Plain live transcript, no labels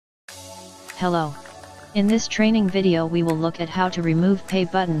Hello. In this training video we will look at how to remove pay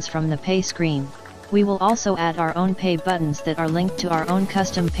buttons from the pay screen. We will also add our own pay buttons that are linked to our own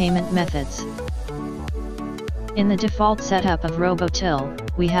custom payment methods. In the default setup of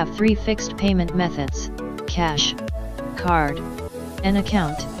ROBOTILL, we have 3 fixed payment methods: cash, card, and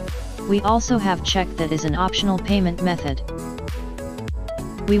account. We also have check that is an optional payment method.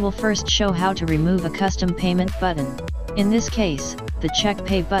 We will first show how to remove a custom payment button. In this case, the check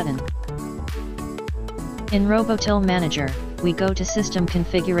pay button. In ROBOTILL Manager, we go to System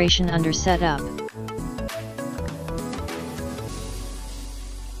Configuration under Setup.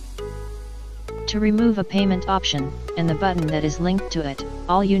 To remove a payment option, and the button that is linked to it,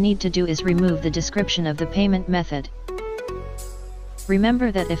 all you need to do is remove the description of the payment method.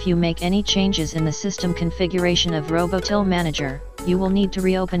 Remember that if you make any changes in the system configuration of ROBOTILL Manager, you will need to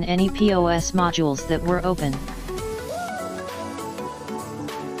reopen any POS modules that were open.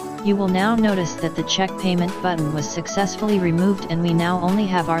 You will now notice that the check payment button was successfully removed and we now only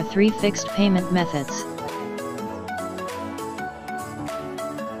have our 3 fixed payment methods.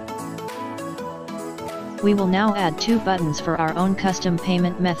 We will now add 2 buttons for our own custom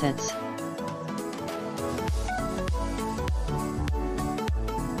payment methods.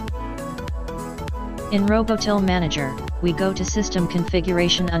 In ROBOTILL Manager, we go to System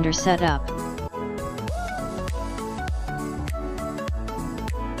Configuration under Setup.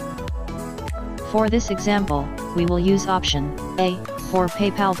 For this example, we will use option A for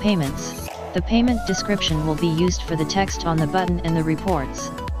PayPal payments. The payment description will be used for the text on the button and the reports.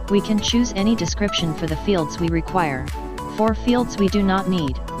 We can choose any description for the fields we require. For fields we do not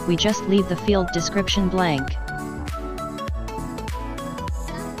need, we just leave the field description blank.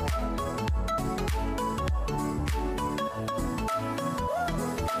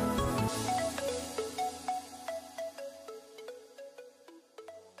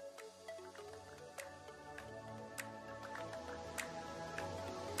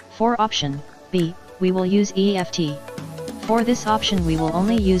 For option B, we will use EFT. For this option we will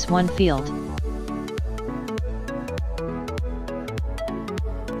only use one field.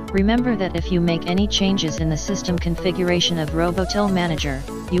 Remember that if you make any changes in the system configuration of ROBOTILL Manager,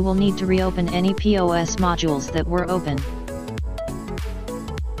 you will need to reopen any POS modules that were open.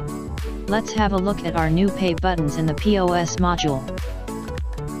 Let's have a look at our new pay buttons in the POS module.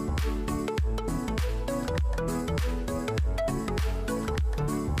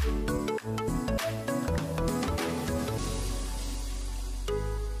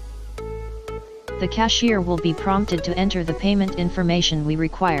 The cashier will be prompted to enter the payment information we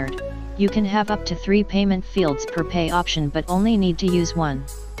required. You can have up to 3 payment fields per pay option but only need to use one.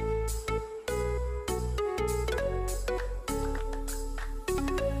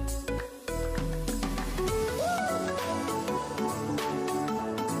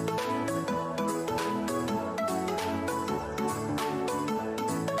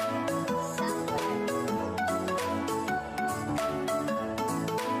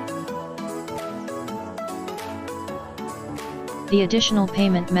 The additional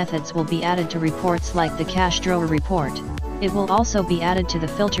payment methods will be added to reports like the cash drawer report. It will also be added to the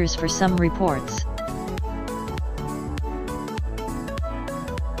filters for some reports.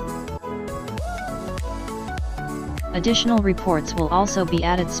 Additional reports will also be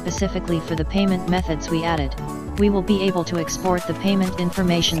added specifically for the payment methods we added. We will be able to export the payment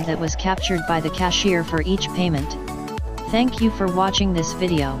information that was captured by the cashier for each payment. Thank you for watching this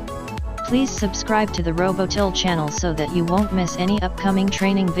video. Please subscribe to the ROBOTILL channel so that you won't miss any upcoming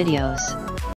training videos.